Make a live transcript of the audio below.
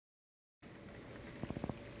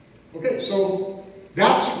Okay, so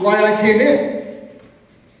that's why I came in.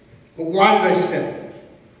 But why did I stay?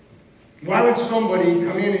 Why would somebody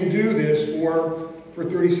come in and do this for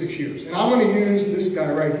 36 years? And I'm going to use this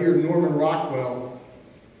guy right here, Norman Rockwell,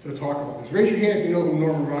 to talk about this. Raise your hand if you know who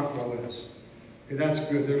Norman Rockwell is. Okay, that's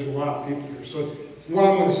good. There's a lot of people here. So what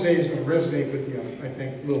I'm going to say is going to resonate with you, I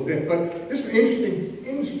think, a little bit. But this is an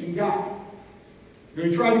interesting guy. You know,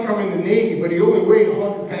 he tried to come in the Navy, but he only weighed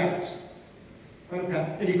 100 pounds. 100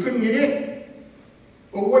 pounds. And he couldn't get in.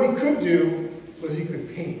 But what he could do was he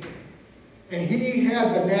could paint. And he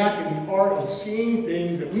had the knack and the art of seeing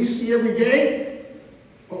things that we see every day,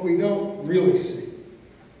 but we don't really see.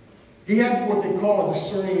 He had what they call a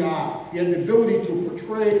discerning eye. He had the ability to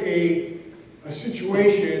portray a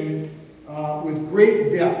situation with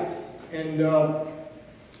great depth. And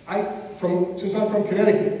since I'm from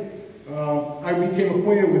Connecticut, I became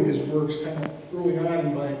acquainted with his works kind of early on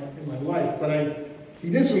in my life. But he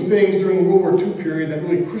did some things during the World War II period that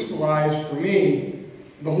really crystallized for me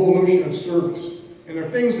the whole notion of service. And there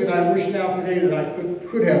are things that I wish now today that I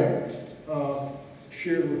could have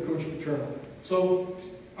shared with Coach Paterno. So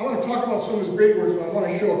I want to talk about some of his great works, but I want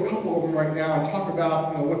to show a couple of them right now and talk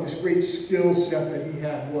about what this great skill set that he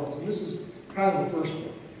had was. And this is kind of the first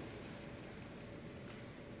one.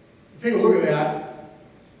 Take a look at that.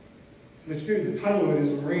 Let's give you the title of it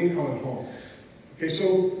is A Marine Coming Home. Okay,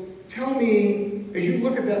 so tell me, as you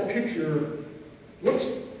look at that picture, what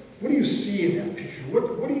do you see in that picture? What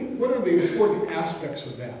are the important aspects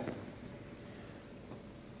of that?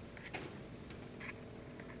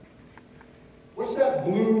 What's that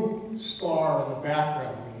blue star in the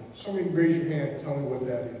background mean? Somebody raise your hand and tell me what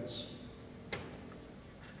that is.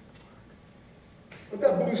 What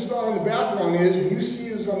that blue star in the background is, and you see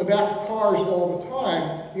this on the back of cars all the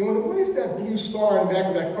time, you wonder, what is that blue star in the back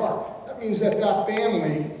of that car? That means that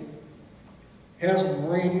family has a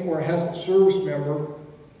Marine or has a service member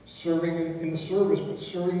serving in the service, but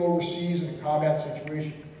serving overseas in a combat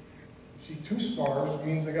situation. You see, 2 stars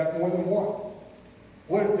means they got more than one.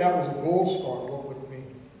 What if that was a gold star? What would it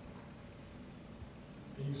mean?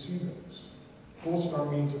 And you see those. Gold star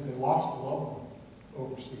means that they lost a loved one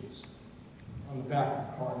overseas on the back of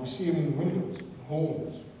the car. You see them in the windows, in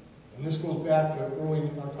homes. And this goes back to early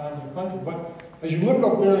in our time in the country. But as you look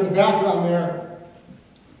up there in the background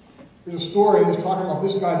there's a story that's talking about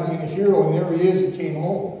this guy being a hero, and there he is, he came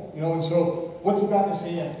home. And so what's he got in his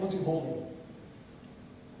hand? What's he holding?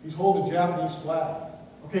 He's holding a Japanese flag.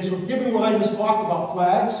 Okay, so given what I just talked about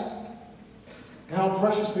flags and how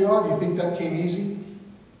precious they are, do you think that came easy?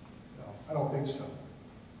 No, I don't think so.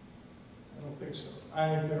 I don't think so.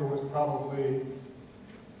 I think there was probably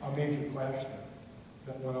a major clash there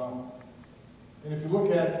that went on. And if you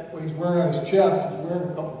look at what he's wearing on his chest, he's wearing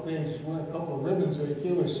a couple of things. He's wearing a couple of ribbons that you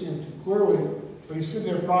can't really see him too clearly, but he's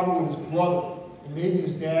sitting there probably with his brother and maybe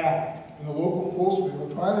his dad and the local postman.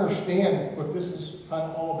 We're trying to understand what this is kind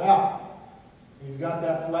of all about. And he's got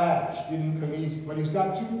that flag, which didn't come easy. But he's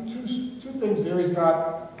got two things there. He's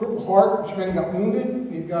got Purple Heart, which meant he got wounded,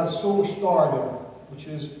 and he's got a Silver Star there, which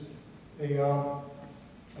is a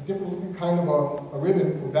different looking kind of a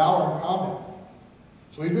ribbon for valor in combat.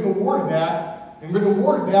 So he's been awarded that, and been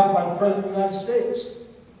awarded that by the President of the United States.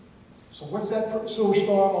 So what's that Silver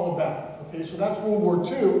Star all about? Okay, so that's World War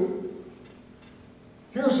II.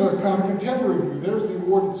 Here's a kind of contemporary view. There's the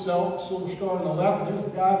award itself, the Silver Star on the left, and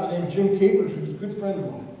there's a guy by the name of Jim Capers, who's a good friend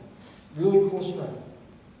of mine, really close friend.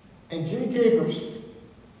 And Jimmy Capers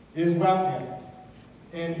is Black Man,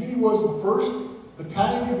 and he was the first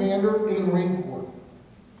battalion commander in the Marine Corps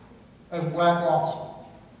as a black officer.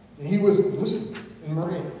 And he was enlisted in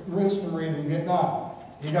Marine in Vietnam.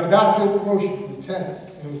 And he got a battlefield promotion to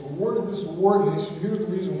lieutenant, and he was awarded this award, and here's the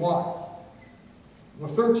reason why. The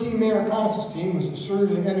 13-man reconnaissance team was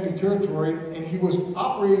inserted in enemy territory, and he was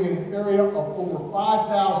operating in an area of over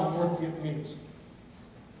 5,000 North Vietnamese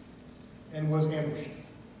and was ambushed.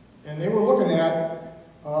 And they were looking at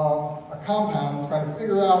a compound trying to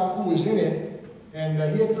figure out who was in it, and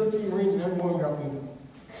he had 13 Marines and everyone got wounded.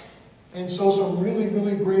 And so some really,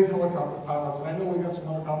 really brave helicopter pilots, and I know we got some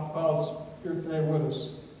helicopter pilots here today with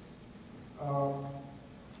us,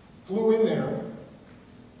 flew in there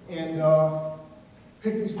and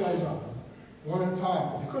picked these guys up, one at a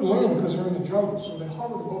time. They couldn't land because they're in the jungle, so they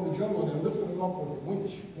hovered above the jungle and they lifted them up with a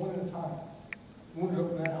winch, one at a time, wounded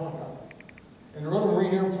up in that helicopter. And there were other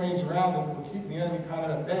Marine airplanes around them that were keeping the enemy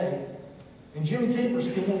kind of at bay. And Jimmy Capers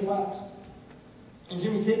came in last. And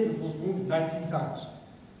Jimmy Capers was wounded 19 times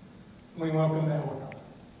when he went up in the helicopter.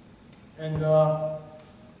 And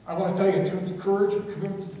I want to tell you, in terms of courage and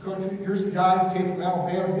commitment to the country, here's the guy who came from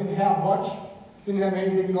Alabama, didn't have much, Didn't have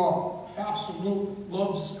anything at all. Absolutely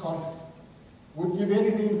loves his country. Would give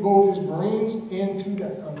anything to both his Marines and to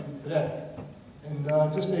that country today. And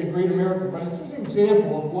just a great American. But it's just an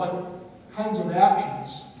example of what kinds of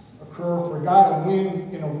actions occur for a guy to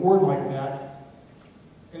win an award like that.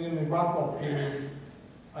 And in the Rockwell period,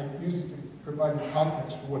 I used it to provide the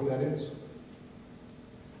context for what that is.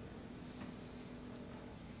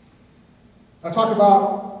 I talked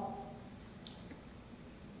about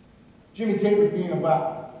Jimmy Capers being a black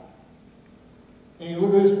man. And you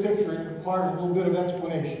look at this picture, it requires a little bit of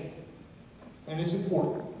explanation. And it's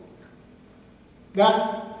important.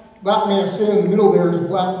 That black man standing in the middle there is a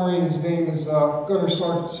black Marine. His name is Gunner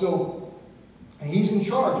Sergeant Silver. And he's in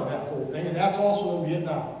charge of that whole thing, and that's also in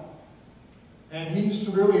Vietnam. And he's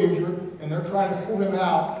severely injured, and they're trying to pull him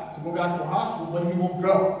out to go back to the hospital, but he won't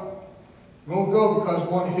go. He won't go because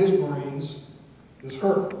one of his Marines is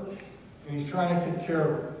hurt, and he's trying to take care of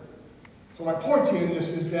her. So my point to you in this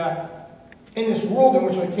is that in this world in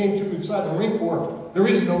which I came to inside the Marine Corps, there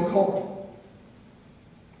is no color.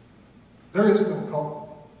 There is no color.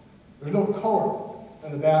 There's no color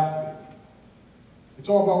in the back. It's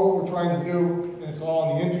all about what we're trying to do, and it's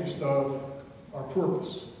all in the interest of our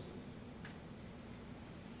purpose.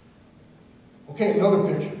 Okay, another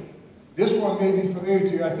picture. This one may be familiar to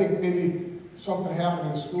you. I think maybe something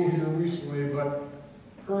happened in school here recently, but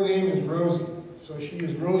her name is Rosie. So she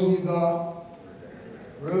is Rosie the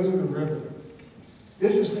River.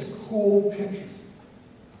 This is a cool picture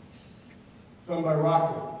done by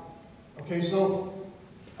Rockwell. Okay, so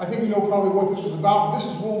I think you know probably what this was about, but this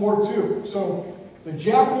is World War II. So the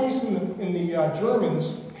Japanese and the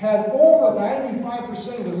Germans had over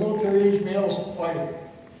 95% of their military-age males fighting.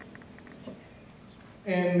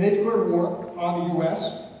 And they declared war on the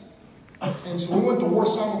U.S., and so we went to war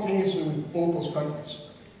simultaneously with both those countries.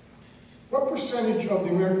 What percentage of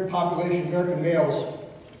the American population, American males,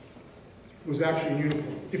 was actually in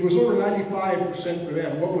uniform? If it was over 95% for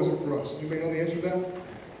them, what was it for us? Anybody know the answer to that?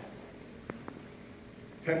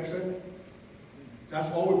 10%?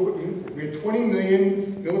 That's all we put in uniform. We had 20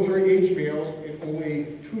 million military-age males, and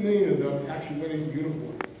only 2 million of them actually went into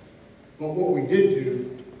uniform. But what we did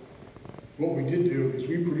do is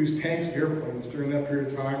we produced tanks and airplanes during that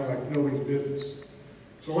period of time like nobody's business.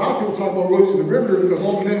 So a lot of people talk about Rosie the Riveter because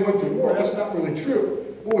all the men went to war. That's not really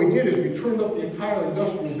true. What we did is we turned up the entire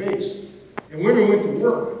industrial base, and women went to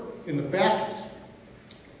work in the factories.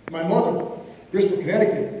 My mother, Bristol,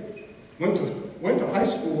 Connecticut, went to high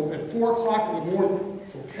school at 4 o'clock in the morning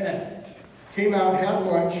till 10. Came out, had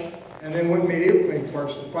lunch, and then went and made airplane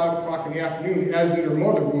parts at 5 o'clock in the afternoon, as did her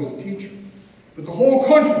mother, who was a teacher. But the whole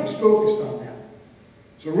country was focused on that.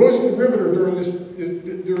 So Rosie the Riveter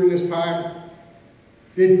during this time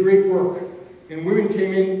did great work. And women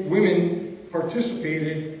came in, women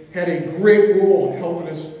participated, had a great role in helping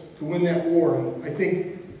us to win that war. And I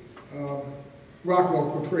think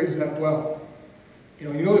Rockwell portrays that well. You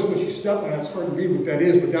know, you notice what she stepped on, it's hard to read what that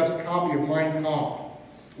is, but that's a copy of Mein Kampf.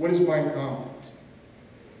 What is Mein Kampf?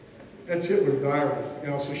 That's Hitler's diary. You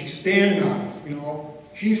know, so she's standing on it, you know.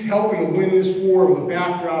 She's helping to win this war with the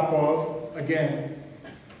backdrop of, again,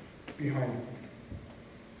 behind her.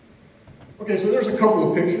 Okay, so there's a couple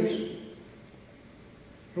of pictures.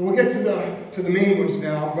 And we'll get to the main ones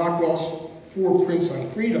now. Rockwell's 4 prints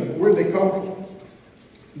on freedom. Where did they come from?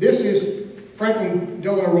 This is Franklin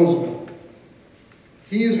Delano Roosevelt.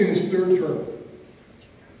 He is in his 3rd term.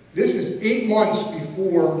 This is 8 months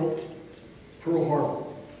before Pearl Harbor.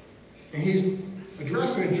 And he's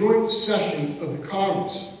addressing a joint session of the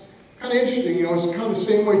Congress. Kind of interesting, you know, it's kind of the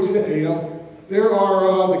same way today, you know. There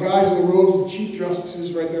are the guys in the robes, the chief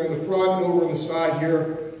justices right there in the front, and over on the side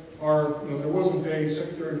here are, you know, there wasn't a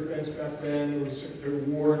Secretary of Defense back then, there was a Secretary of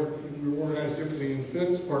War, we were organized differently in the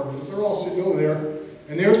Defense Department, but they're all sitting over there,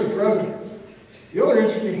 and there's the President. The other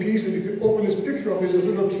interesting piece, if you could open this picture up, is there's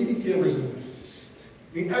no TV cameras in there.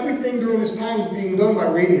 I mean, everything during this time is being done by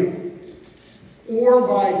radio or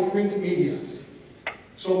by print media.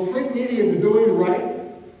 So print media, the ability to write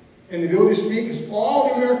and the ability to speak is all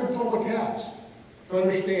the American public has to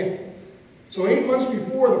understand. So 8 months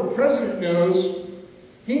before, the President knows,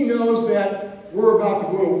 he knows that we're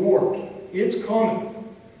about to go to war. It's coming.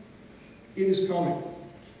 It is coming.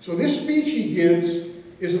 So this speech he gives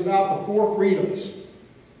is about the 4 freedoms.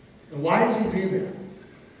 And why does he do that?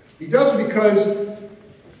 He does it because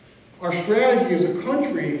our strategy as a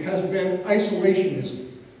country has been isolationism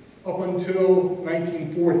up until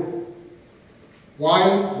 1940. Why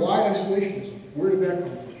isolationism? Where did that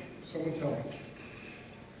come from? Someone tell me.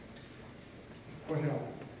 What happened?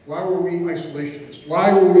 Why were we isolationists?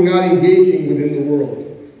 Why were we not engaging within the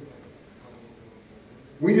world?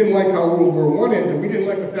 We didn't like how World War I ended. We didn't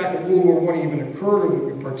like the fact that World War I even occurred or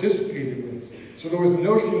that we participated in it. So there was a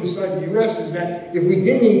notion inside the U.S. is that if we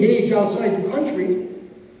didn't engage outside the country,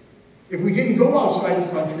 if we didn't go outside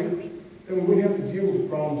the country, then we wouldn't have to deal with the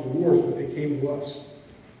problems of wars, but they came to us.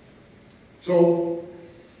 So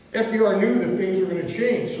FDR knew that things were going to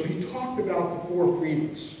change, so he talked about the 4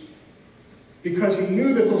 freedoms. Because he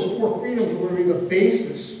knew that those 4 freedoms were going to be the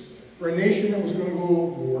basis for a nation that was going to go to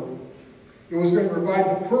war. It was going to provide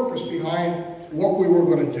the purpose behind what we were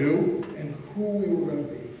going to do and who we were going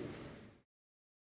to be.